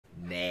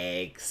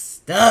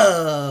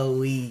stuff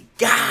we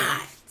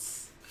got.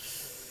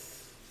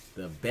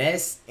 The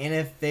best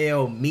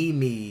NFL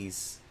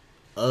memes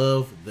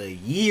of the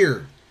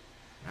year.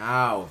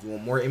 Now, if you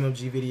want more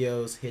MMG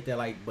videos, hit that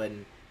like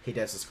button, hit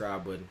that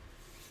subscribe button.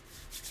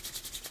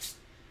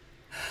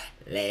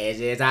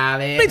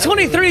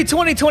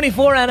 2023-2024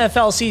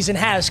 NFL season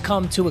has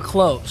come to a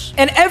close.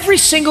 And every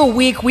single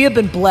week, we have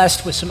been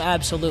blessed with some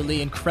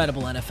absolutely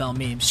incredible NFL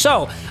memes.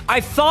 So,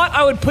 I thought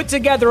I would put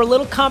together a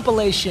little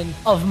compilation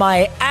of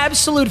my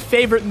absolute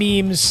favorite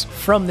memes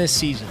from this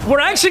season. We're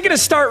actually going to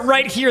start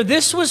right here.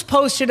 This was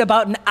posted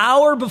about an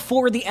hour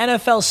before the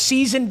NFL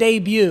season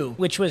debut,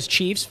 which was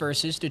Chiefs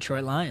versus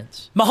Detroit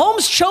Lions.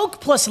 Mahomes choke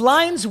plus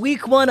Lions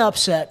week 1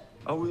 upset.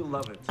 I will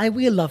love it. I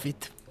will love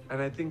it.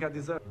 And I think I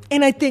deserve it.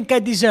 And I think I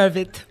deserve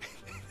it.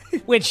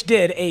 Which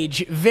did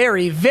age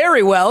very,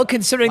 very well,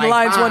 considering the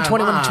Lions won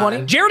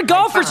 21-20. Jared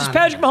Goff versus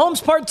Patrick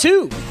Mahomes Part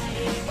 2.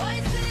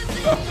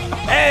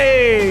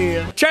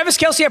 Hey! Travis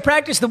Kelce at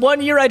practice the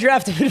 1 year I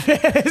drafted in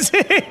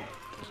fantasy.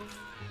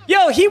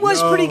 Yo, he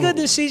was pretty good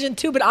this season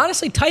too, but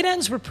honestly, tight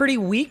ends were pretty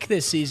weak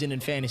this season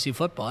in fantasy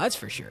football, that's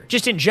for sure.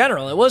 Just in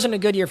general, it wasn't a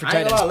good year for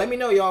tight ends. Let me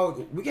know,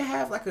 y'all. We can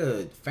have like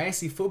a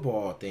fantasy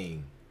football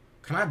thing.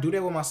 Can I do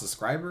that with my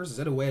subscribers? Is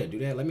that a way to do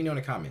that? Let me know in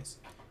the comments.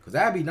 Cause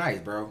that'd be nice,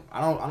 bro.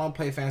 I don't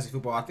play fantasy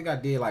football. I think I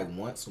did like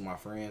once with my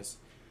friends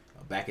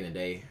back in the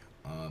day,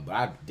 but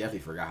I definitely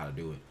forgot how to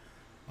do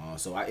it.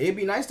 So it'd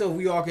be nice though if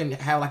we all can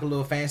have like a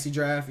little fantasy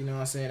draft. You know what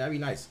I'm saying? That'd be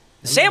nice.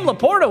 Sam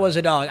Laporta was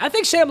a dog. I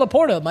think Sam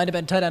Laporta might have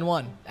been tight end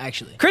 1,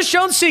 actually. Chris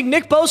Jones seeing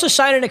Nick Bosa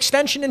sign an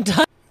extension in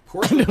time.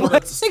 I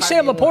think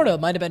Sam Laporta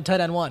might have been tight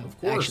end 1,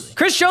 actually.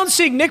 Chris Jones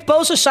seeing Nick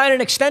Bosa sign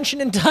an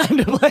extension in time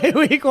to play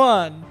week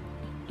 1.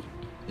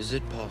 Is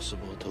it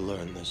possible to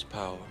learn this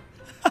power?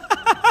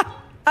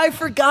 I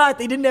forgot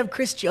they didn't have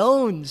Chris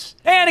Jones.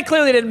 And it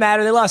clearly didn't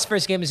matter. They lost the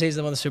first game of the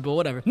season, they won the Super Bowl,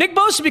 whatever. Nick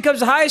Bosa becomes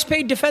the highest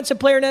paid defensive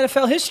player in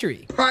NFL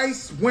history.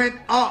 Price went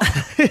up.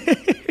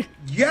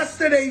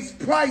 Yesterday's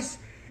price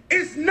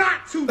is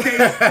not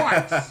today's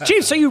price.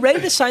 Chiefs, are you ready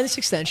to sign this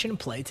extension and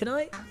play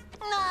tonight?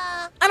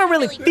 I don't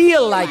really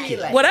feel like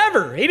it.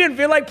 Whatever. He didn't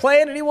feel like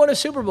playing and he won a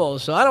Super Bowl,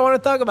 so I don't want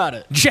to talk about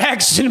it.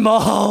 Jackson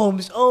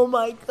Mahomes. Oh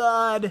my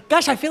God.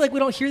 Gosh, I feel like we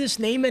don't hear this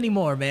name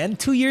anymore, man.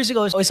 2 years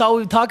ago, it's all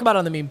we talk about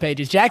on the meme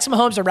pages. Jackson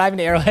Mahomes arriving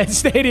to Arrowhead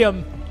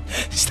Stadium.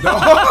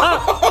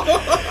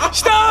 Stop.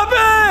 Stop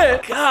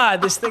it.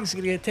 God, this thing's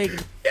going to get taken.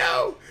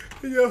 Yo,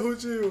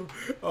 who's you?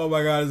 Oh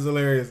my God, it's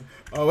hilarious.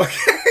 Oh my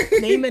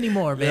God. Name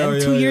anymore,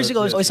 man. 2 years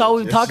ago, it's all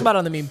we talk about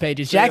on the meme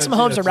pages. Jackson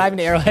Mahomes arriving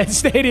to Arrowhead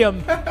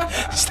Stadium.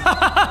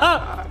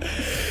 Stop!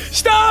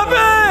 Stop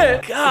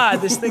it!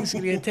 God, this thing's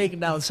gonna get taken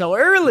down so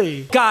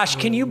early. Gosh,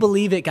 can you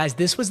believe it, guys?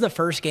 This was the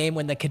first game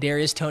when the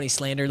Kadarius Toney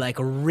slander like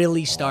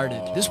really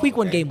started. This week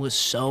 1 game was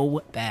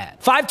so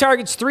bad. 5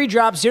 targets, 3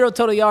 drops, 0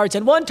 total yards,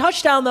 and 1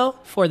 touchdown though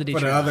for the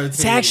Detroit.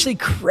 It's actually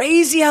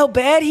crazy how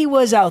bad he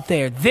was out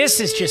there.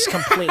 This is just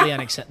completely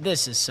unacceptable.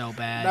 This is so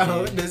bad.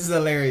 No, dude. this is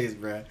hilarious,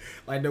 bro.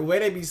 Like the way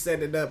they be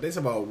setting it up, they talk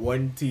about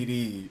 1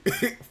 TD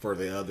for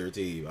the other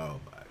team. Oh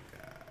my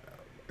God. Oh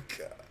my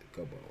God.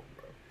 Come on,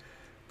 bro.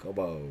 Come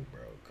on,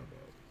 bro. Come on.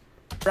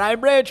 Brian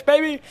Branch,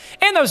 baby.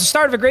 And that was the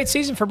start of a great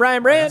season for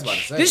Brian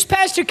Branch. This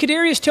pass to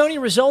Kadarius Toney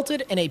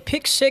resulted in a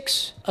pick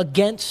 6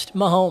 against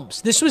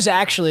Mahomes. This was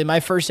actually my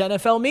first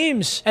NFL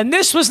memes. And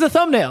this was the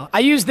thumbnail. I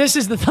used this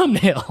as the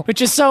thumbnail,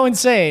 which is so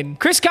insane.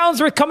 Chris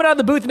Collinsworth coming out of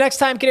the booth next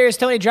time Kadarius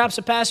Toney drops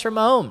a pass for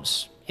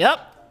Mahomes.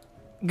 Yep.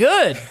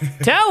 Good.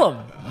 Tell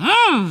him.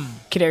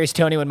 Kadarius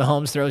Toney when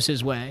Mahomes throws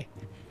his way.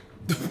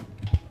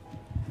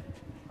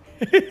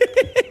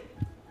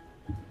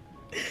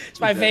 It's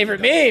my favorite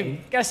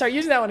meme. Gotta start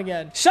using that one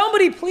again.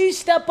 Somebody please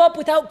step up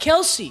without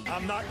Kelce.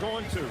 I'm not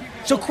going to.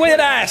 So quit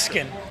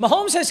asking.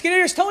 Mahomes has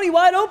Kadarius Toney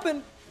wide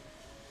open.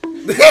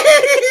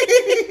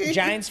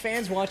 Giants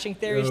fans watching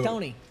Kadarius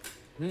Toney.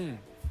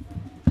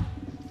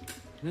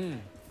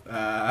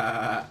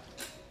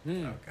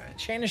 Okay.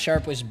 Shannon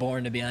Sharp was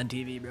born to be on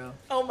TV, bro.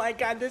 Oh my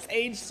God, this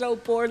aged so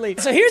poorly.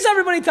 So here's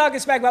everybody talking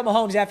smack about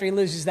Mahomes after he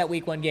loses that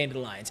week 1 game to the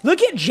Lions. Look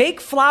at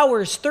Jake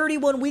Flowers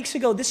 31 weeks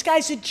ago. This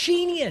guy's a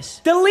genius.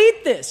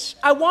 Delete this.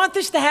 I want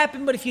this to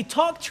happen, but if you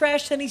talk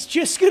trash, then he's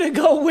just gonna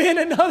go win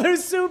another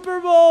Super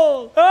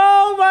Bowl.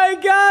 Oh my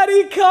God,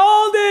 he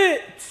called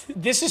it.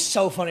 This is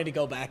so funny to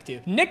go back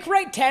to. Nick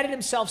Wright tatted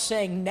himself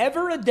saying,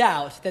 never a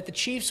doubt that the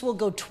Chiefs will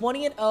go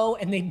 20-0,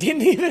 and they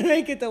didn't even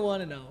make it to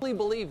 1-0. I really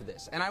believe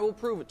this, and I will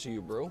prove it to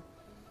you, bro.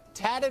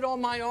 Tatted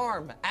on my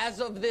arm as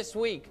of this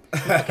week.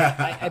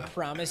 Okay, I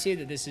promise you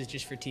that this is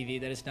just for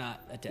TV. That it's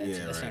not a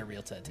tattoo. That's not a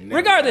real tattoo.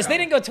 Regardless, they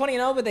didn't go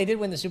 20-0, but they did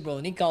win the Super Bowl,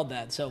 and he called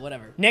that, so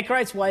whatever. Nick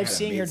Wright's wife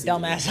seeing her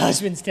dumbass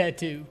husband's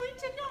tattoo. Why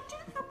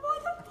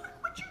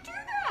would you do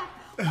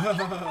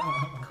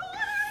that?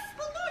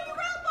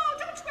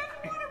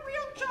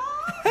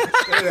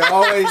 They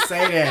always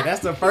say that.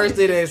 That's the first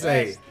thing they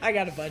say. I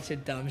got a bunch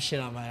of dumb shit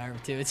on my arm,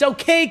 too. It's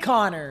okay,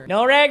 Connor.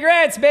 No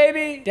regrets,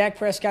 baby. Dak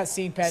Prescott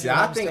seen Patrick. See,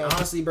 I think,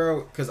 honestly,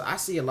 bro, because I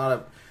see a lot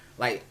of,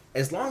 like,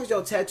 as long as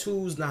your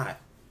tattoo's not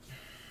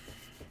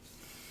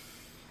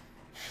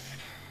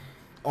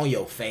on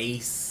your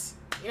face,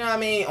 You know what I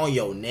mean? On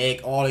your neck,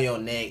 all of your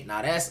neck.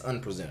 Nah, that's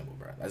unpresentable,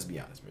 bro. Let's be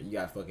honest, bro. You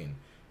got fucking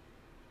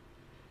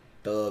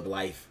thug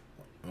life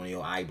on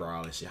your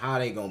eyebrow and shit. How are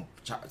they gonna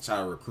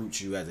try to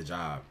recruit you as a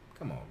job?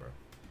 Come on, bro.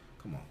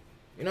 Come on.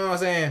 You know what I'm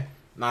saying?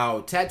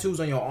 Now, tattoos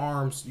on your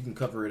arms, you can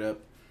cover it up.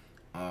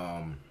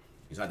 You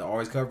just have to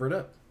always cover it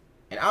up.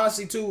 And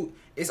honestly, too,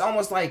 it's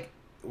almost like,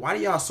 why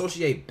do y'all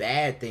associate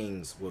bad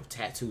things with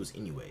tattoos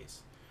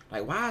anyways?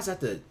 Like, why is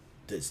that the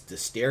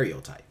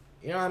stereotype?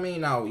 You know what I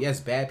mean? Now, yes,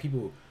 bad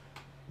people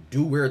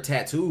do wear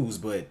tattoos,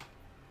 but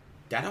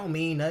that don't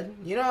mean nothing.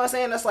 You know what I'm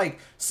saying? That's like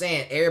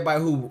saying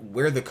everybody who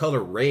wear the color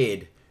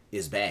red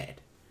is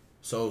bad.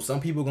 So some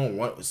people gonna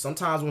want,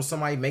 sometimes when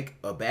somebody make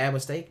a bad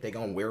mistake, they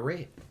gonna wear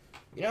red.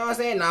 You know what I'm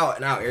saying?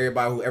 Now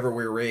everybody who ever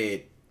wear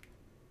red,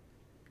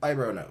 like,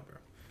 bro, no, bro.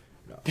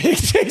 No.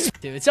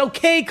 Dude, it's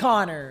okay,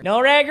 Connor. No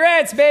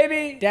regrets,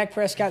 baby. Dak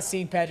Prescott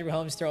seen Patrick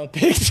Mahomes throw a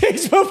pick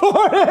six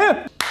before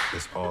him.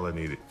 That's all I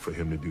needed for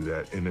him to do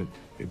that, and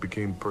it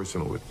became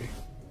personal with me.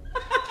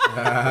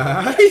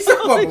 He's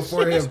talking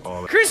before him.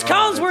 Chris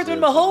Collinsworth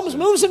when Mahomes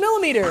moves a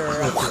millimeter.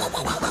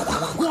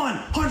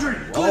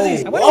 100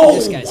 I wonder what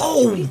this guy's up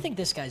to. What do you think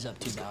this guy's up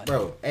to, God?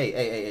 Bro,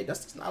 hey,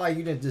 that's not like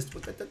you didn't just.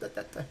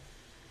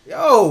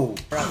 Yo!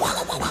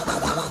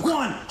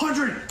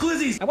 100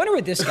 glizzies. I wonder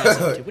what this guy's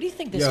up to. What do you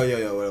think this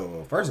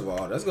Yo. First of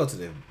all, let's go to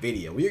the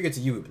video. We'll get to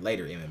you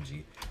later,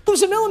 MMG.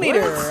 moves a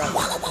millimeter?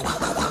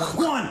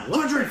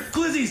 100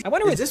 glizzies. I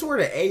wonder what Is this where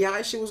the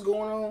AI shit was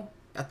going on?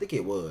 I think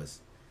it was.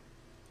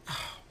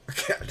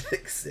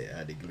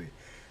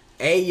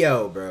 Hey,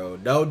 yo, bro.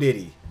 No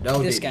Diddy.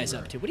 No this Diddy, guy's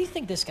bro. up to. What do you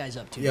think this guy's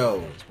up to? Yo.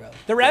 nowadays, bro?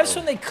 The refs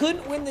when they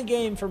couldn't win the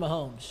game for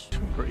Mahomes.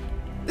 Great.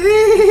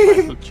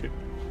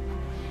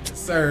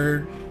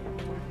 Sir.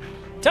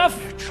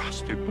 Tough.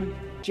 Trusted me.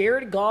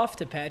 Jared Goff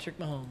to Patrick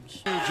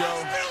Mahomes.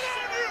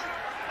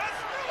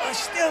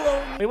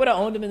 We would have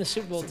owned him in the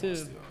Super Bowl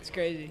too. It's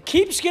crazy.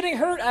 Keeps getting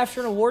hurt after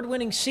an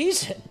award-winning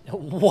season.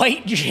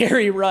 White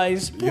Jerry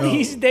Rice,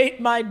 please date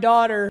my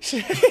daughter.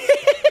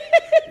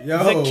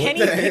 Yo, The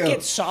Kenny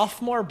Pickett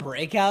sophomore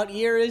breakout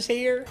year is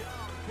here.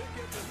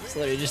 It's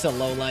literally just a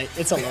low light.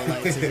 It's a low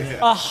light, isn't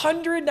it?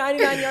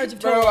 199 yards of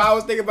total. Bro, I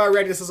was thinking about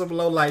ready to some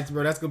low lights,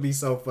 bro. That's gonna be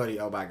so funny.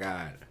 Oh my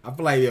god. I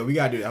feel like, yo, we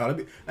gotta do that. Hold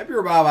on, let me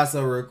remind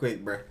myself real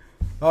quick, bro.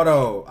 Hold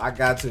on. I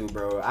got to,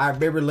 bro. I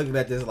remember looking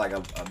at this like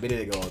a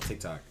minute ago on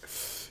TikTok.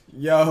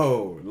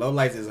 Yo, low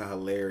lights is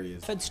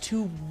hilarious. Offense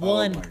 2-1.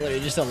 Oh Literally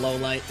just a low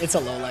light. It's a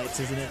low light,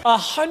 isn't it?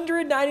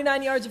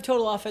 199 yards of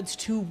total offense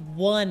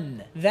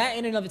 2-1. That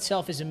in and of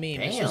itself is a meme.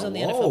 This was on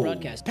the NFL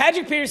broadcast.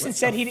 Patrick Peterson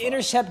said he'd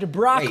intercept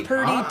Brock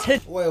Purdy to...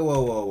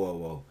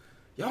 Whoa.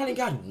 Y'all only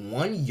got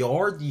 1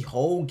 yard the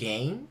whole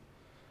game?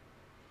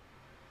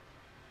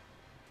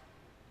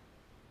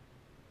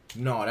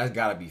 No, that's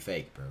gotta be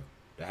fake, bro.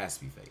 That has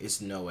to be fake.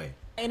 It's no way.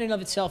 In and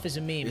of itself is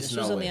a meme. It's This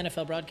was no on way. the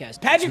NFL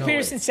broadcast. Patrick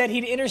Peterson said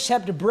he'd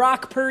intercept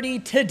Brock Purdy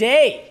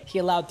today. He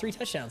allowed 3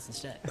 touchdowns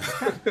instead.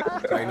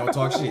 Ain't no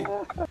talk shit.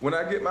 When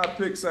I get my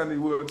pick Sunday,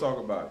 we'll talk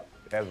about it.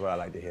 That's what I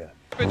like to hear.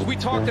 We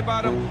talked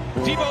about him.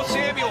 Debo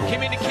Samuel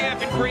came into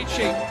camp in great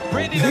shape.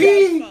 Brandon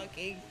Fucking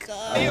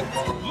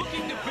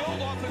looking to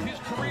build off of his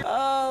career.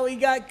 Oh, he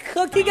got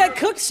cooked. He got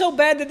cooked so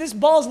bad that this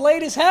ball's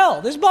late as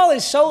hell. This ball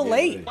is so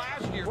late.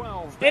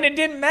 And it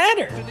didn't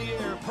matter. And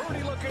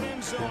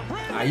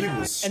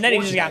then he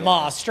just got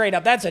mossed straight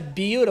up. That's a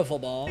beautiful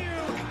ball.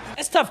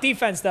 That's tough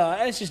defense, though.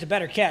 That's just a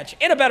better catch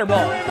and a better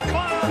ball.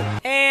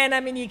 And, I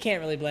mean, you can't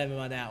really blame him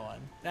on that one.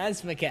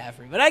 That's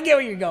McCaffrey. But I get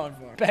what you're going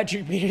for.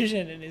 Patrick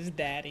Peterson and his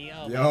daddy.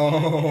 Oh,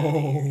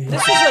 yo.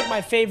 This is like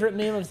my favorite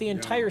meme of the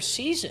entire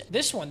season.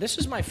 This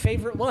is my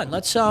favorite one.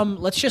 Let's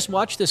just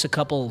watch this a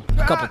couple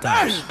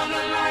times.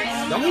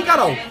 Yo, he got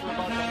a...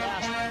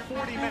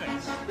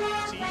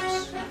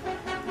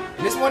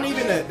 This wasn't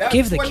even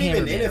Give the wasn't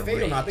even camera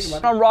NFL. No, I think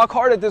about I'm rock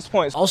hard at this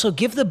point. Also,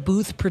 give the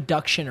booth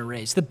production a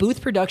raise. The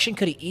booth production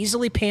could have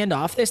easily panned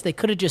off this. They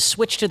could have just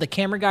switched to the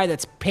camera guy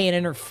that's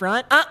panning her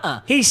front.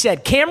 He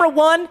said, camera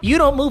 1, you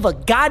don't move a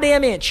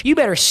goddamn inch. You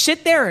better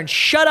sit there and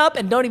shut up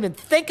and don't even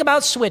think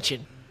about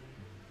switching.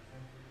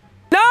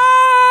 No!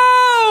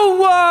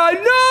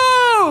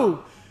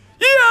 No!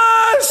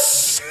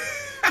 Yes!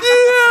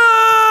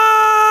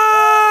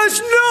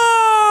 Yes!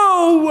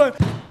 No!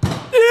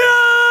 Yes!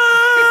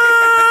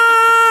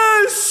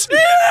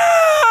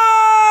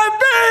 Yeah,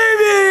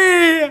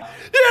 baby!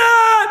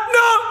 Yeah!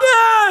 No!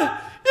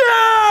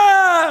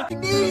 Yeah! I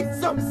need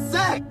some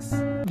sex.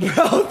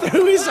 Bro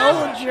threw his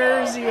whole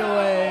jersey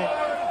away.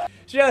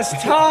 Just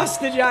toss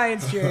the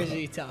Giants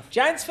jersey. Tough.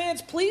 Giants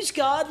fans, please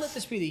God, let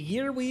this be the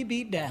year we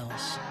beat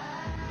Dallas.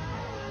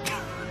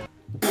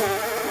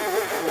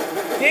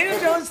 Daniel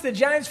Jones to the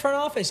Giants front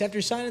office after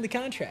signing the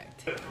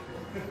contract.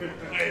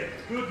 Hey,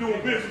 good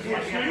doing business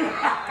with you.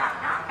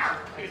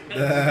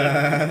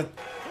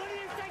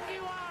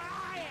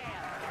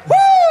 Woo!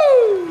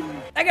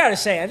 I gotta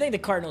say, I think the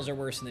Cardinals are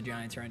worse than the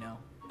Giants right now.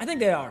 I think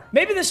they are.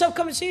 Maybe this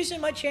upcoming season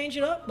might change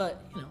it up,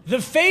 but, you know.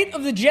 The fate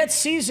of the Jets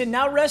season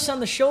now rests on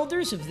the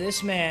shoulders of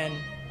this man.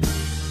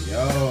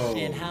 Yo.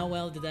 And how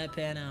well did that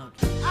pan out?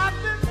 I've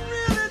been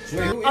really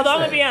Wait, who is Although I'm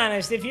gonna that? be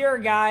honest, if you're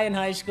a guy in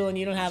high school and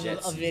you don't have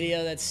a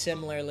video that's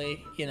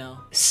similarly, you know,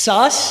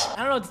 sus, I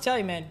don't know what to tell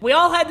you, man. We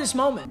all had this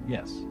moment.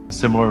 Yes.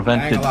 Similar I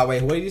event. ain't gonna lie,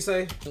 wait, what did you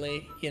say?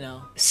 You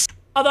know.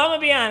 Although I'm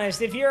gonna be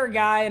honest, if you're a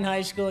guy in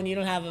high school and you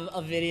don't have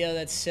a video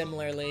that's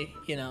similarly,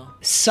 you know,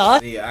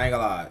 sus. Yeah, I ain't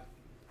gonna lie.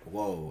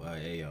 Whoa,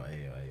 ayo.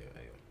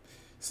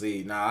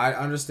 See, now I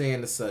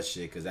understand the sus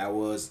shit, cause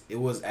it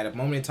was at a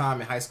moment in time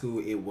in high school,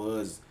 it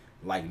was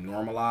like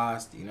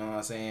normalized. You know what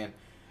I'm saying?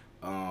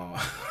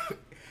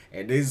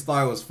 And this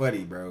thought it was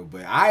funny, bro.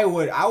 But I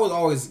was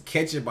always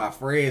catching my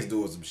friends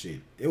doing some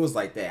shit. It was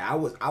like that.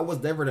 I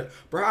was never the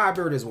bro. I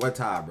remember this one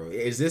time, bro.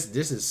 This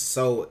is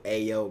so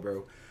ayo,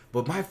 bro.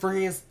 But my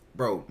friends,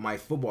 bro, my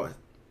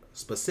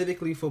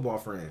specifically football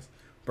friends,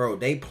 bro,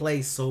 they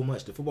play so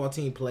much. The football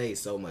team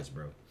plays so much,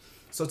 bro.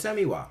 So tell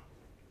me why.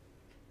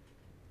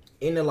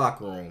 In the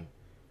locker room,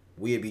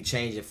 we'd be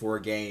changing for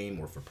a game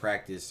or for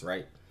practice,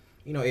 right?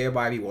 You know,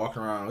 everybody be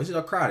walking around. It's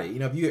just crowded. You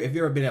know, if you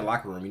ever been in a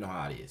locker room, you know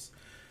how it is.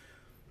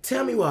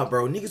 Tell me why,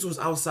 bro. Niggas was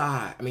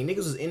outside. I mean, niggas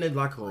was in the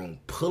locker room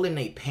pulling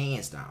their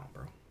pants down,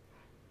 bro.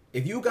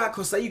 If you got,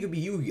 cause say you could be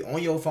you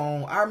on your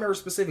phone. I remember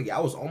specifically, I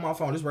was on my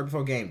phone. This was right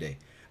before game day.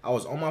 I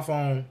was on my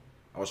phone.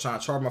 I was trying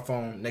to charge my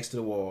phone next to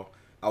the wall.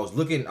 I was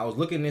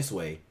looking this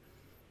way.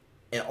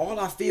 And all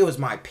I feel is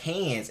my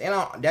pants. And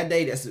that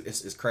day,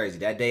 it's crazy.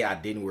 That day, I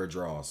didn't wear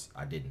drawers.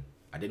 I didn't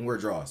wear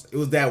drawers. It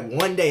was that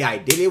one day I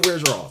didn't wear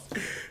drawers.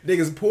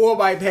 Niggas pull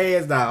my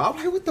pants down. I'm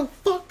like, what the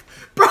fuck?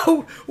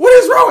 Bro, what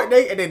is wrong with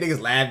me? And then niggas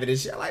laughing and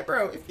shit. Like,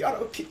 bro, if y'all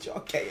don't get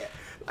y'all can.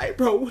 Like,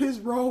 bro, what is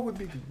wrong with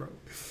me, bro?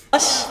 I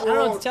don't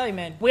know what to tell you,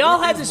 man. We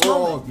all had this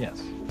moment.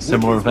 Yes.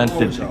 Similar event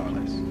did take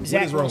place.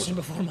 Zach Wilson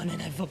before Monday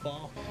Night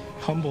Football.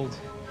 Humbled.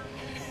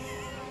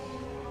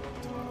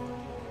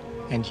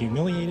 And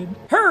humiliated.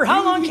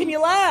 How long can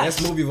you last?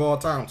 Best movie of all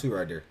time, too,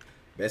 right there.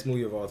 Best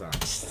movie of all time.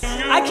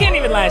 I can't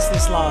even last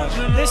this long.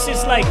 This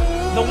is like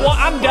the one.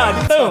 I'm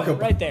done. Boom.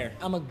 Right there.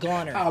 I'm a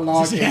goner. How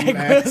long can you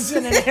last?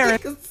 And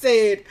Aaron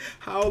said,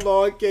 how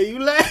long can you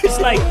last? It's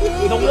like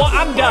the one.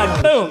 I'm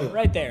done. Boom.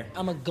 Right there.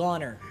 I'm a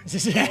goner.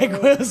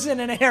 Zach Wilson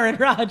and Aaron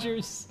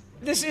Rodgers.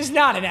 This is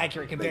not an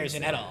accurate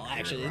comparison at all,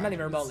 actually. It's not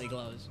even remotely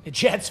close. The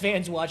Jets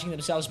fans watching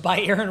themselves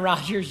buy Aaron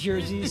Rodgers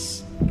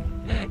jerseys.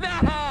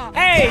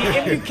 Hey,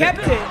 if you kept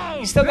it,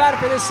 you still got it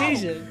for this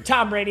season.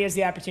 Tom Brady has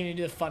the opportunity to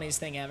do the funniest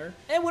thing ever.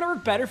 It would have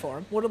worked better for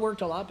him. Would have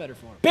worked a lot better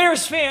for him.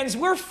 Bears fans,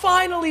 we're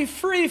finally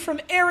free from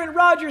Aaron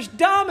Rodgers'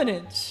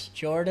 dominance.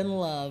 Jordan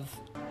Love.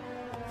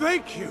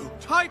 Thank you.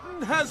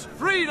 Titan has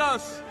freed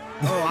us.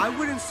 Oh, I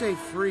wouldn't say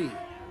free.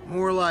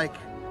 More like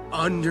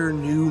under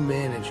new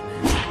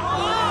management.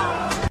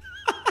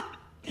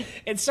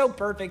 It's so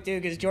perfect,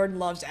 dude, because Jordan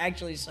Love's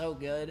actually so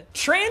good.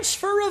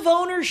 Transfer of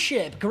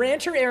ownership.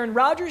 Grantor Aaron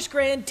Rodgers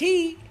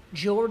grantee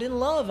Jordan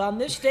Love. On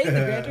this date, the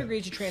grantor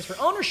agrees to transfer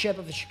ownership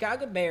of the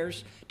Chicago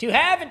Bears to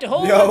have and to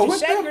hold on to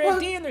said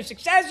grantee and their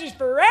successors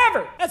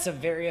forever. That's a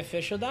very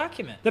official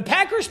document. The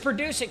Packers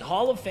producing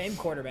Hall of Fame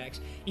quarterbacks.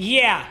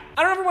 Yeah,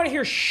 I don't ever want to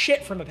hear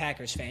shit from a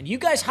Packers fan. You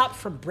guys hopped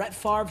from Brett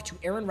Favre to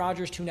Aaron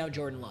Rodgers to now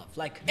Jordan Love.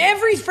 Like,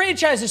 every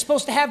franchise is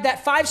supposed to have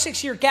that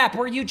 5-6 year gap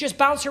where you just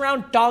bounce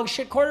around dog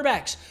shit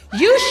quarterbacks.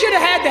 You should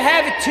have had to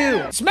have it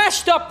too. It's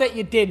messed up that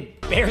you didn't.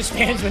 Bears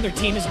fans, when their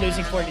team is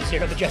losing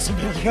 40-0, the Justin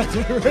Fields.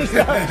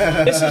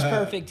 This is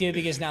perfect, dude,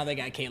 because now they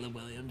got Caleb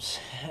Williams,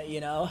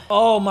 you know?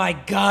 Oh my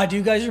God, do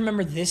you guys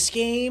remember this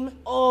game?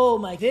 Oh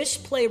my, this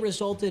play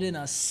resulted in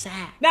a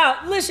sack. Now,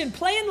 listen,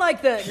 playing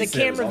like the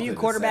camera view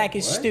quarterback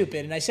is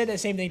stupid, and I said that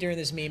same thing during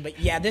this meme, but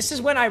yeah, this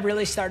is when I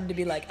really started to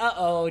be like,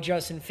 uh-oh,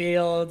 Justin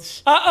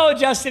Fields. Uh-oh,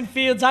 Justin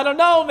Fields, I don't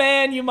know,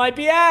 man, you might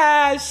be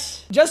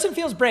ass. Justin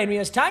Fields' brain, he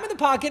has time in the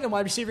pocket and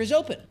wide receivers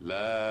open. Look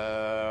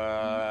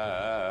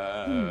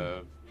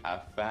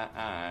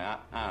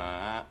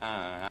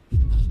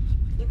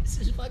at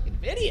this fucking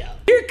video.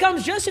 Here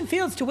comes Justin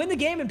Fields to win the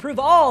game and prove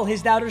all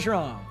his doubters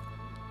wrong.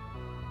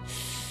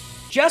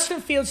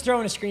 Justin Fields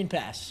throwing a screen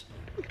pass.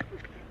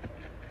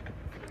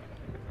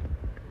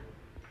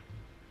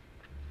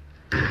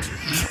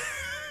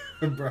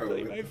 Bro,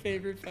 like my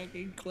favorite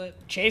fucking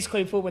clip. Chase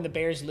Claypool when the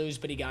Bears lose,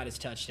 but he got his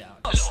touchdown.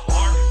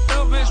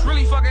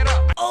 Really fuck it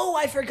up. Oh,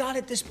 I forgot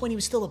at this point he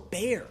was still a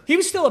Bear. He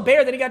was still a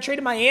Bear, then he got traded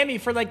to Miami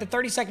for like the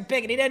 32nd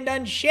pick, and he hadn't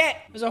done shit.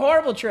 It was a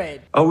horrible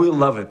trade. Oh, we'll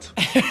love it.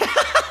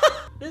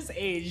 This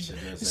aged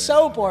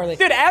so poorly.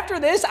 Dude, after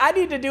this, I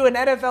need to do an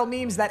NFL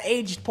memes that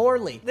aged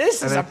poorly.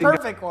 This is a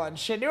perfect one.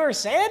 Shedeur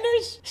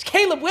Sanders? It's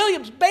Caleb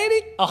Williams,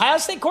 baby. Ohio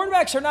State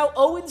quarterbacks are now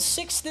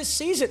 0-6 this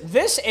season.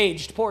 This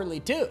aged poorly,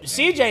 too.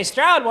 CJ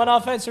Stroud won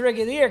Offensive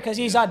Rookie of the Year because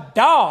he's a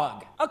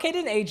dog. Okay,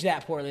 didn't age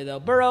that poorly, though.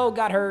 Burrow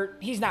got hurt.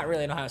 He's not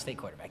really an Ohio State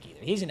quarterback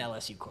either. He's an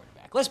LSU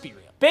quarterback. Let's be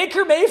real.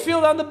 Baker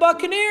Mayfield on the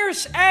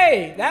Buccaneers.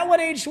 Hey, that one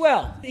aged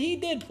well. He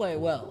did play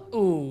well.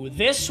 Ooh,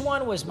 this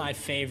one was my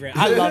favorite.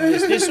 I love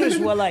this. This was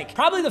like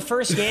probably the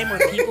first game where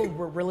people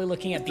were really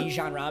looking at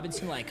Bijan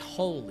Robinson like,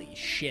 holy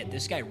shit,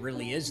 this guy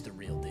really is the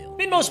real deal. I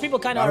mean, most people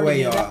kind of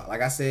already knew that.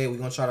 Like I said, we're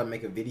gonna try to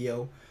make a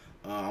video.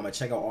 I'm gonna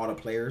check out all the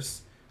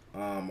players.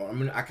 What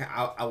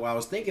I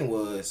was thinking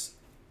was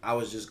I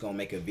was just gonna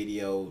make a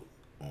video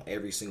on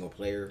every single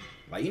player.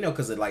 Like, you know,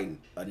 because of like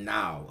a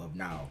now.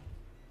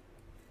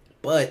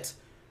 But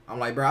I'm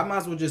like, bro, I might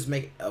as well just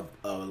make a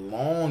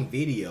long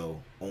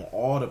video on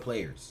all the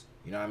players.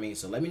 You know what I mean?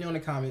 So let me know in the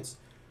comments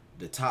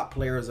the top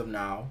players of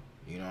now.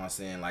 You know what I'm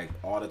saying? Like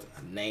all the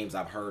names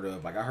I've heard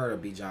of. Like I heard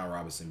of B. John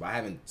Robinson, but I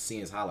haven't seen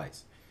his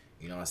highlights.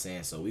 You know what I'm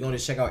saying? So we're going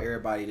to check out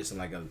everybody just in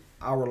like an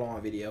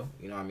hour-long video.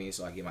 You know what I mean?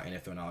 So I get my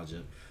NFL knowledge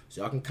up.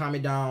 So y'all can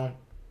comment down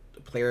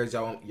the players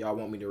y'all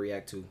want me to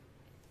react to.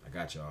 I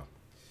got y'all.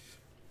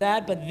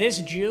 That, but this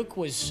juke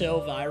was so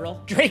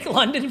viral. Drake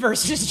London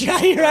versus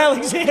Jair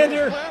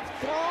Alexander.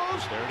 Left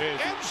throws. There it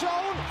is. End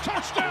zone.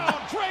 Touchdown.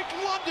 Drake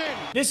London.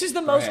 This is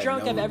the most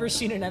drunk I've ever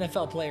seen an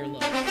NFL player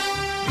look.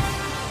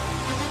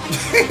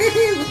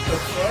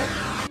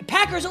 The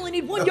Packers only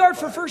need 1 yard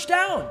for first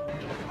down.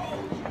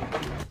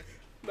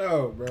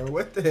 No, bro.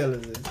 What the hell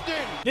is this?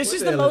 This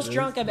is the most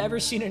drunk I've ever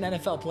seen an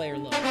NFL player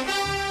look.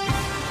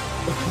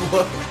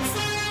 What?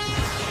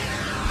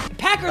 The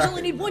Packers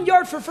only need 1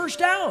 yard for first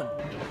down.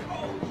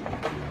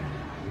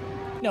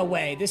 No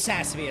way. This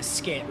has to be a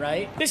skit,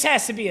 right? This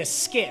has to be a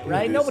skit,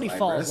 right? Nobody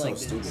falls like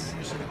this.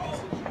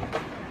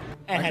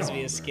 It has to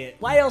be a skit.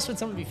 Why else would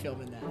someone be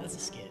filming that? That's a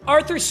skit.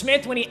 Arthur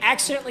Smith when he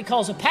accidentally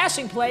calls a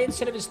passing play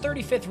instead of his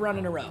 35th run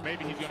in a row.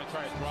 Maybe he's going to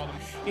try to throw them.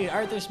 Dude,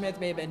 Arthur Smith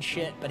may have been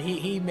shit, but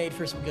he made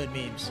for some good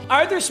memes.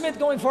 Arthur Smith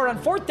going for it on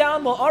 4th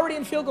down while already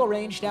in field goal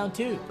range, down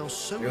 2.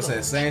 You're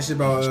saying same shit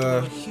about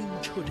a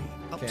huge hoodie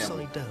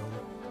upside down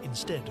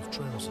instead of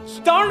trousers.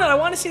 Darn it, I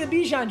want to see the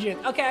Bijan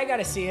juke. Okay, I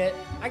gotta see it.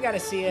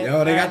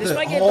 Yo, they got this the,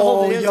 might get the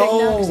whole video taken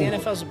down because the yo.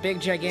 NFL's a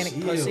big,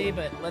 gigantic pussy,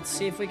 but let's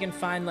see if we can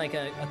find like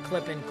a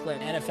clip-in-clip.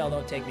 NFL,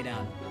 don't take me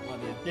down.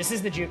 Love you. This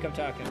is the juke I'm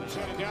talking about.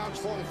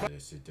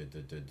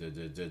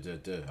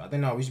 I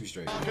think no, we should be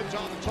straight. Couple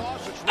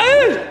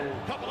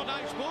of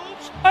nice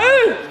moves.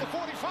 The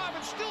 45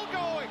 and still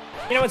going.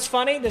 You know what's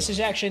funny? This is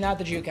actually not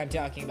the juke I'm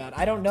talking about.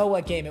 I don't know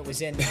what game it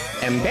was in now.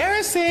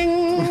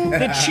 Embarrassing.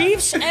 The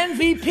Chiefs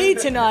MVP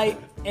tonight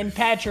and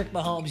Patrick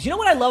Mahomes. You know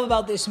what I love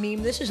about this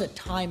meme? This is a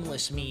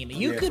timeless meme.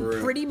 You could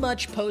pretty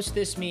much post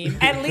this meme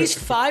at least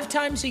 5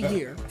 times a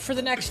year for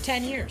the next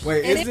 10 years.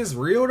 Wait, is this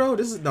real though?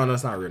 This is no,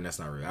 it's not real. That's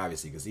not real,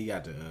 obviously, because he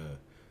got the.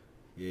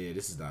 Yeah,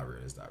 this is not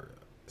real. It's not real.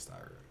 It's not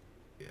real.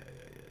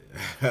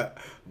 Yeah.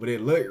 But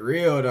it looked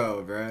real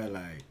though, bro.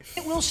 Like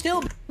it will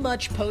still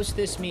much post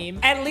this meme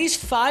at least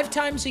 5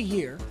 times a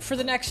year for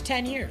the next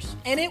 10 years,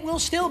 and it will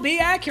still be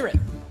accurate.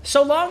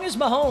 So long as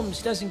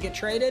Mahomes doesn't get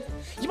traded,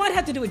 you might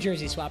have to do a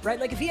jersey swap, right?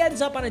 Like if he ends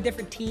up on a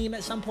different team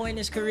at some point in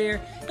his career,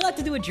 he'll have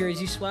to do a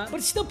jersey swap, but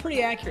it's still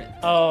pretty accurate.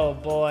 Oh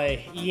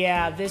boy,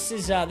 yeah, this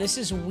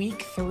is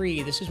week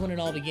 3. This is when it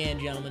all began,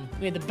 gentlemen.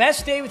 We had the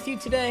best day with you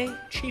today.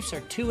 Chiefs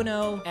are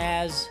 2-0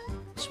 as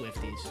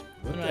Swifties.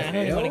 I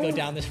don't even want to go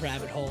down this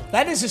rabbit hole.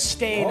 That is a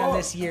stain on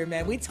this year,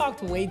 man. We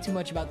talked way too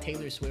much about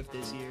Taylor Swift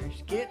this year.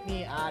 Just get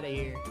me out of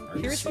here.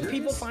 Here's when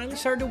people finally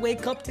started to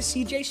wake up to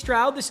CJ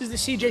Stroud. This is the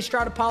CJ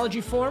Stroud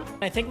apology form.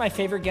 I think my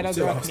favorite Get Out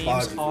Gruff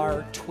memes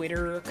are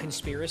Twitter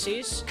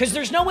conspiracies. Because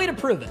there's no way to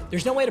prove it.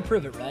 There's no way to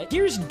prove it, right?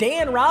 Here's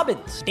Dan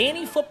Robbins,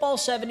 Danny Football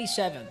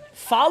 77,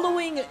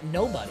 following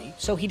nobody,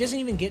 so he doesn't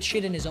even get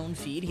shit in his own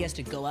feed. He has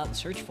to go out and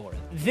search for it.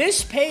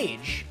 This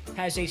page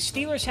has a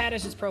Steelers hat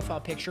as its profile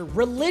picture,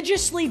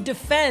 religiously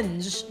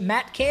defends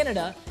Matt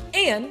Canada,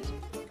 and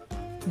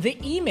the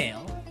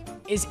email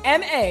is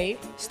ma**@s**.com.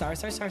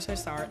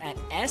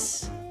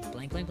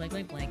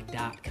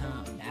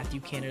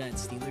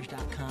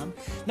 MatthewCanada@Steelers.com.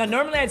 Now,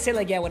 normally I'd say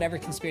like, yeah, whatever,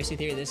 conspiracy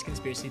theory this,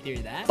 conspiracy theory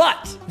that.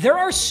 But there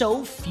are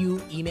so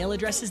few email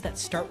addresses that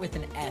start with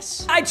an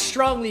S. I'd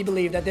strongly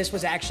believe that this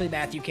was actually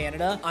Matthew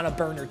Canada on a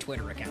burner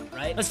Twitter account,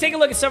 right? Let's take a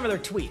look at some of their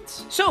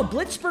tweets. So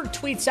Blitzburg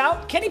tweets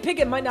out, Kenny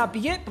Pickett might not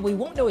be it, but we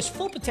won't know his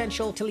full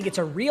potential till he gets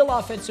a real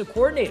offensive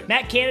coordinator.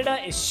 Matt Canada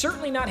is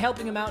certainly not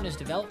helping him out in his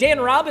development. Dan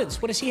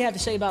Robbins, what does he have to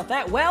say about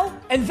that? Well,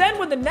 and then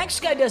when the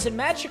next guy doesn't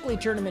magically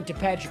turn him into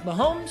Patrick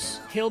Mahomes,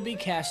 he'll be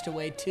cast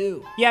away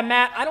too. Yeah,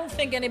 Matt, I don't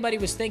think anybody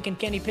was thinking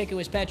Kenny Pickett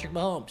was Patrick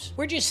Mahomes.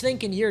 We're just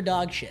thinking you're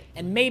dog shit,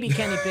 and maybe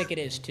Kenny Pickett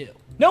is too.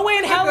 No way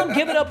in hell I'm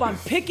giving up on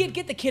Pickett.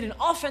 Get the kid an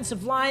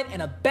offensive line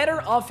and a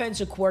better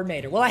offensive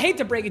coordinator. Well, I hate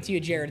to break it to you,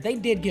 Jared. They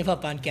did give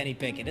up on Kenny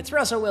Pickett. It's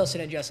Russell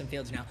Wilson and Justin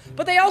Fields now.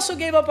 But they also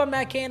gave up on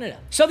Matt Canada.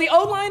 So the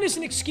O-line is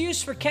an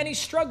excuse for Kenny's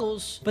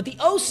struggles, but the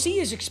OC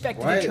is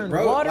expected to turn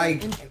water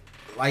into...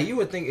 Like, you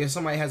would think if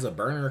somebody has a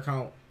burner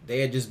account,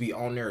 they'd just be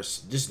on there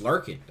just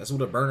lurking. That's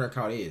what a burner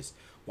account is.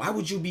 Why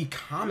would you be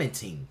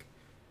commenting?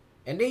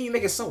 And then you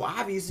make it so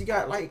obvious. You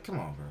got, like, come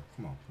on, bro.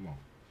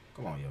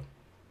 Come on, yo.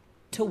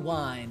 To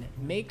whine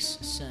makes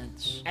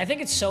sense. I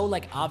think it's so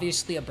like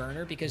obviously a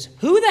burner because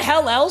who the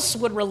hell else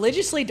would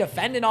religiously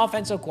defend an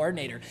offensive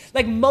coordinator?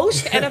 Like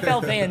most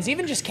NFL fans,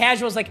 even just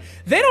casuals, like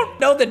they don't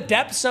know the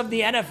depths of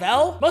the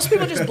NFL. Most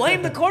people just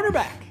blame the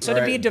quarterback. So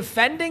to be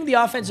defending the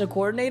offensive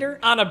coordinator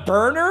on a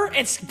burner,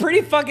 it's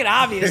pretty fucking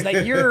obvious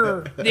that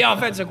you're the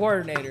offensive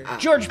coordinator.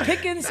 George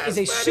Pickens is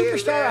a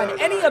superstar on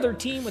any other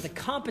team with a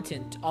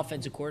competent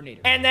offensive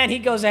coordinator. And then he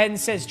goes ahead and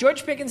says,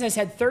 George Pickens has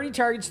had 30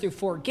 targets through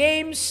 4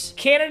 games.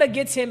 Canada gives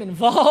gets him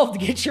involved.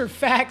 Get your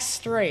facts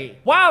straight.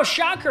 Wow,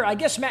 shocker. I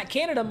guess Matt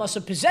Canada must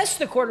have possessed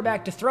the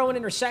quarterback to throw an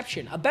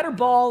interception. A better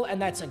ball,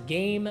 and that's a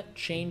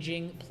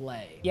game-changing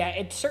play. Yeah,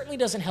 it certainly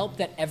doesn't help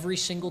that every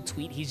single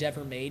tweet he's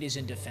ever made is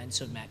in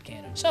defense of Matt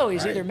Canada. So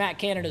he's either Matt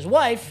Canada's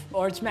wife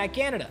or it's Matt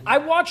Canada. I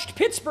watched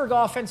Pittsburgh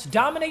offense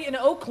dominate in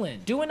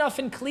Oakland, do enough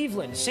in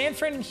Cleveland. San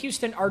Fran and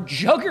Houston are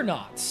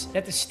juggernauts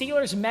that the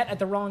Steelers met at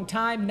the wrong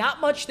time. Not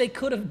much they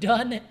could have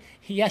done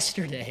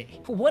yesterday.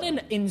 What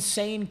an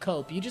insane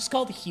cope. You just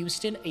called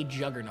Houston a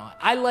juggernaut.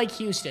 I like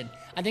Houston.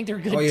 I think they're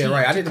a good team.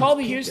 Right. To call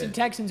the Houston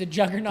Texans a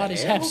juggernaut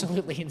is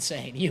absolutely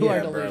insane. You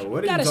are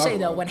delusional. Gotta say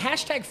though, when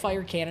hashtag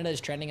Fire Canada is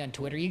trending on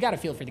Twitter, you gotta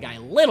feel for the guy a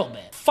little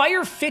bit.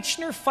 Fire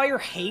Fitchner, Fire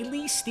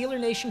Haley, Steeler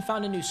Nation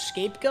found a new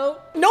scapegoat.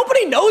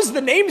 Nobody knows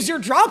the names you're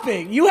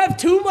dropping. You have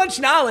too much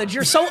knowledge.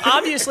 You're so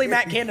obviously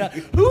Matt Canada.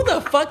 Who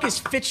the fuck is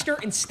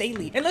Fitchner and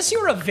Staley? Unless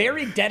you're a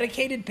very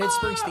dedicated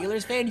Pittsburgh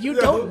Steelers fan, you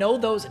don't know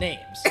those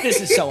names.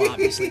 This is so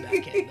obviously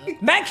Matt Canada.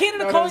 Matt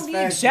Canada calling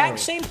the exact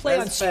same play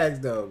on facts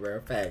though, bro.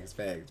 Facts.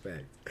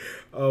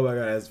 Oh my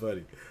god, that's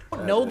funny.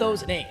 Know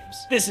those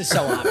names. This is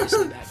so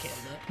obviously Matt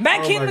Canada.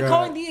 Matt Canada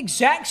calling the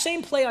exact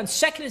same play on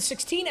 2nd and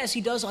 16 as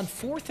he does on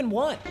 4th and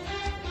 1.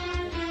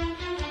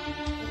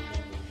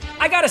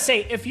 I gotta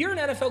say, if you're an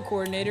NFL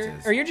coordinator,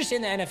 or you're just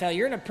in the NFL,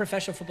 you're in a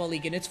professional football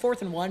league, and it's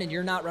 4th and 1, and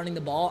you're not running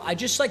the ball, I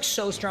just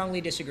so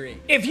strongly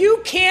disagree. If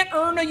you can't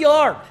earn a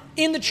yard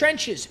in the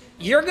trenches,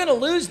 you're gonna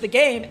lose the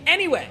game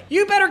anyway.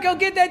 You better go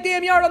get that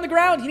damn yard on the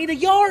ground. You need a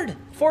yard.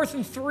 4th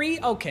and 3,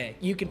 okay,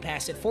 you can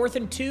pass it. 4th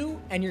and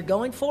 2, and you're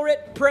going for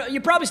it,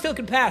 you probably still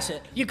can pass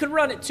it. You could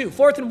run it too.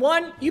 4th and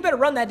 1, you better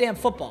run that damn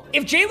football.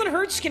 If Jalen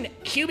Hurts can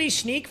QB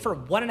sneak for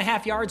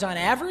 1.5 yards on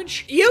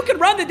average, you can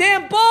run the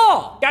damn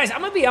ball. Guys,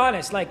 I'm gonna be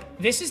honest,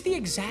 this is the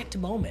exact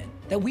moment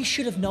that we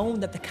should have known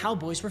that the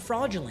Cowboys were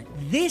fraudulent.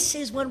 This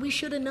is when we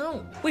should have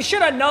known. We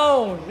should have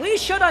known. We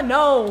should have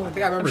known. I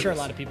think I remember I'm sure this.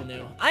 a lot of people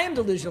knew. I am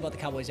delusional about the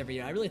Cowboys every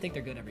year. I really think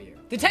they're good every year.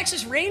 The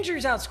Texas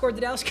Rangers outscored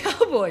the Dallas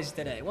Cowboys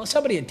today. Well,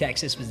 somebody in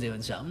Texas was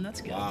doing something.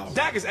 That's good. Wow.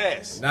 Dak is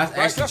ass. That's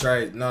actually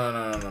crazy.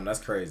 No. That's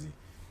crazy.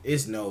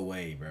 It's no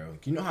way, bro.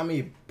 You know how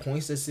many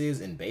points this is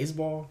in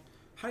baseball?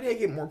 How do they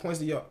get more points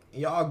than y'all?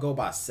 Y'all go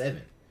by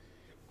 7.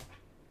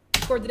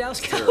 Scored the Dallas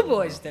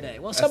Cowboys today.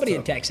 Well, somebody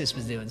in Texas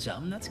was doing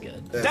something. That's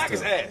good. Dak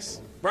is ass.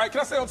 Right?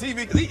 Can I say on TV?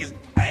 Because he is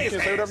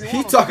ass.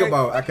 He talking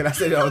about, can I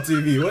say that on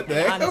TV? What the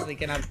hell? Honestly,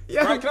 can I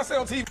say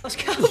on TV? Dallas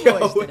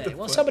Cowboys today.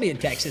 Well, somebody in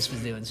Texas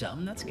was doing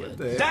something. That's good.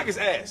 Dak is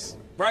ass.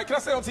 Right? Can I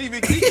say on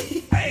TV? Because he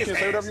is ass. You can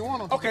say whatever you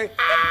want. Okay.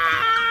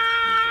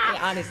 I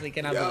honestly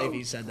cannot believe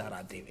you said that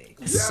on TV.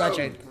 It's such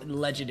a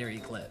legendary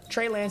clip.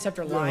 Trey Lance,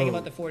 after lying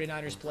about the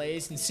 49ers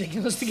plays and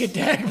signals to get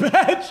Dak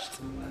benched.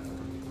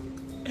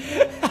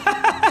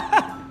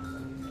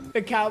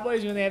 The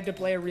Cowboys, when they have to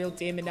play a real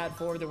team and not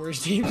 4 of the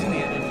worst teams in the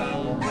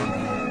NFL.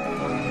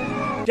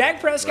 Dak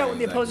Prescott with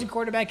the opposing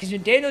quarterback is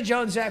Daniel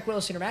Jones, Zach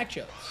Wilson, or Mac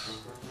Jones.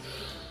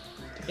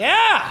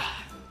 Yeah.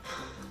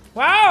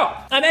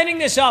 Wow. I'm ending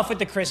this off with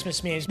the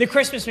Christmas memes. The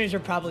Christmas memes are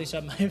probably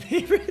some of my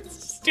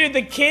favorites. Dude,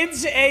 the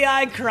kids'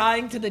 AI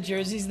crying to the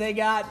jerseys they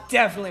got,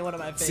 definitely one of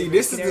my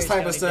favorites. See, this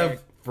type of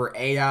stuff for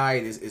AI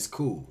is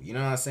cool. You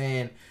know what I'm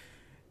saying?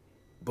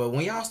 But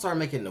when y'all start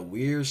making the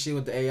weird shit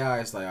with the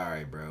AI, it's like, all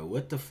right, bro,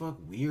 what the fuck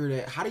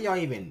weird? How do y'all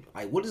even,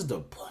 what is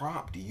the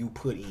prompt you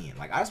put in?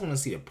 I just want to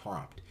see the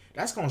prompt.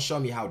 That's going to show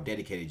me how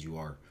dedicated you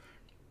are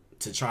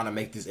to trying to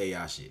make this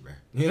AI shit, bro.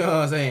 You know what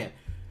I'm saying?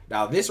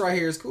 Now, this right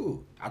here is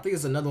cool. I think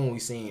it's another one we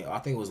seen. I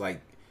think it was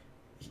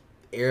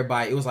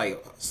everybody, it was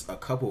a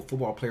couple of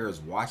football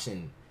players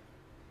watching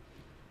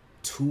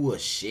Tua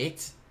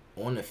shit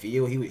on the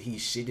field. He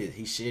shitted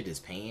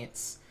his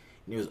pants.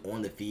 And he was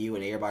on the field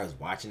and everybody was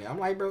watching it. I'm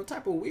like, bro,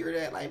 type of weird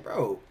at,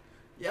 bro,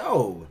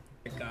 yo.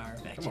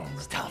 Come on,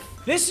 tough.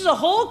 This is a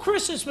whole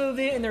Christmas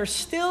movie, and they're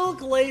still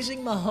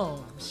glazing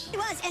Mahomes.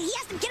 He was, and he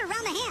has to get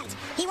around the hands.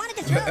 He wanted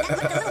to throw. That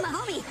looked a little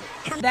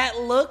Mahomey. That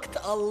looked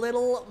a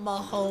little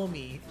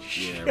Mahomey.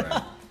 Yeah,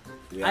 right.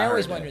 Yeah, I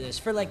always wonder this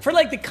for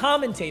the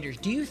commentators.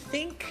 Do you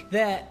think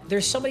that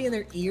there's somebody in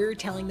their ear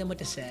telling them what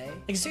to say?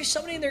 Is there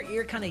somebody in their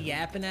ear kind of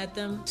yapping at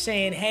them,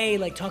 saying, "Hey,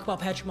 talk about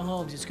Patrick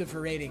Mahomes. It's good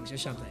for ratings or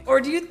something"? Or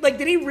do you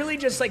did he really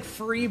just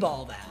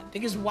freeball that?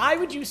 Because why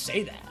would you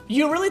say that?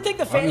 You really think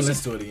the fans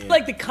listen to it again.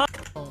 the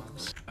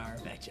Mahomes are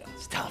Mac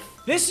Jones? Tough.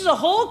 This is a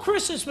whole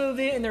Christmas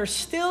movie, and they're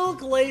still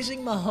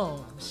glazing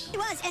Mahomes. He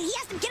was, and he has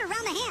to get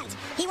around the hands.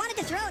 He wanted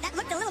to throw. That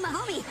looked a little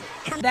Mahomey.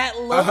 That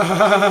looked a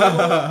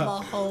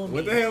little Mahomey.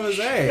 What the hell was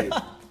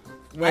that?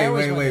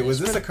 Wait. Was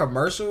this a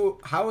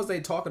commercial? How was they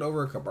talking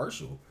over a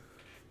commercial?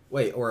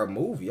 Wait, or a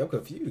movie? I'm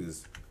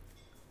confused.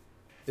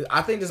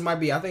 I think it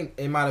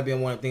might have been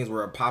one of the things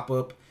where a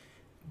pop-up,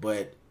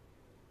 but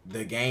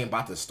the game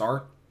about to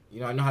start. You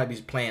know, I know how to be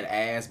playing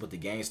ass, but the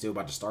game's still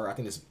about to start. I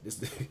think this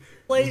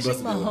Blazing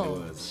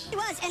Mahomes. He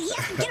was, and he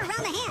has to get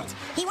around the hands.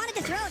 He wanted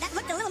to throw. That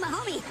looked a little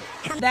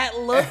Mahomey. That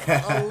looked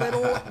a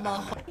little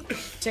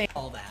Mahomey. Say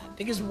all that.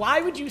 Because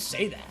why would you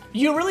say that?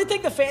 You really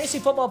think the fantasy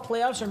football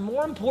playoffs are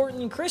more important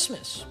than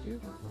Christmas?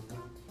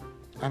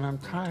 And I'm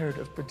tired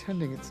of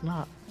pretending it's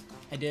not.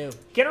 I do.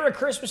 Get her a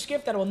Christmas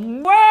gift that will.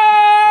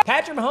 Whoa!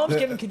 Patrick Mahomes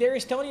giving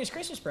Kadarius Toney his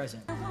Christmas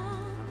present.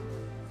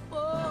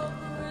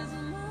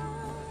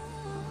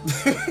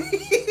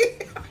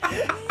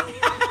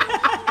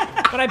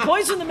 But I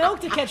poisoned the milk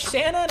to catch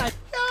Santa, and I.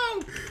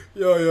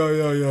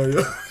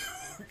 Yo.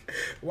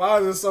 Why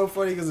is it so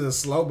funny? Because it's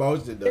slow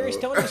motion, though. Kadarius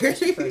Toney's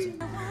Christmas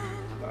present.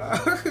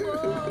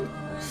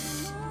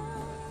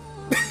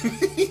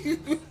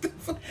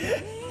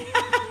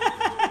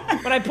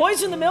 When I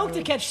poisoned the milk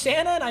to catch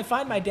Santa, and I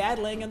find my dad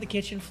laying on the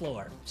kitchen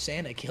floor.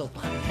 Santa killed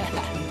my dad.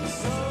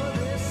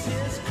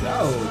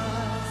 No.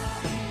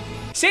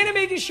 Santa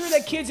making sure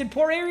that kids in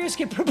poor areas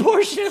get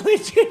proportionately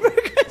cheaper.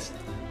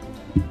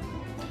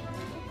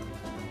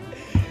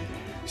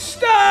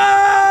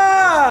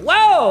 Stop!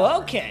 Whoa,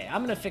 okay.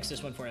 I'm gonna fix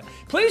this one for you.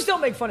 Please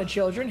don't make fun of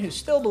children who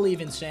still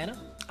believe in Santa.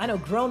 I know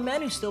grown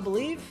men who still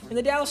believe in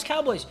the Dallas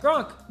Cowboys.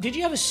 Gronk, did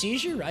you have a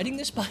seizure riding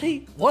this,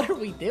 buddy? What are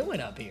we doing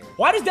up here?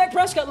 Why does Dak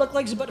Prescott look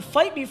like he's about to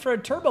fight me for a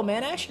Turbo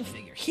Man action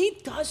figure? He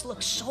does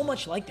look so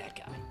much like that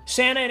guy.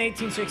 Santa in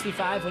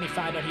 1865 when he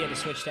found out he had to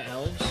switch to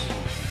elves.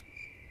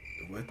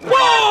 What the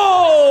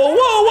Whoa!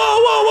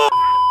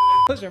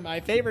 Those are my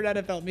favorite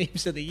NFL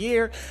memes of the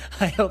year.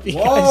 I hope you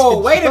guys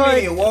enjoy. Wait a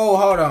minute. Whoa,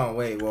 hold on.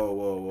 Wait,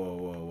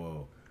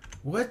 whoa.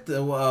 What the?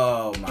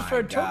 Oh my For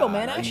a Turbo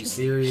Man God. Are action you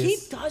serious? He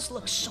does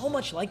look so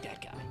much like that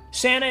guy.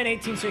 Santa in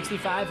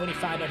 1865 when he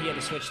found out he had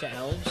to switch to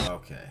elves.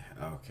 Okay.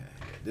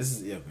 This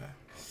is okay.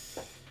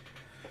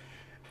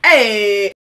 Hey.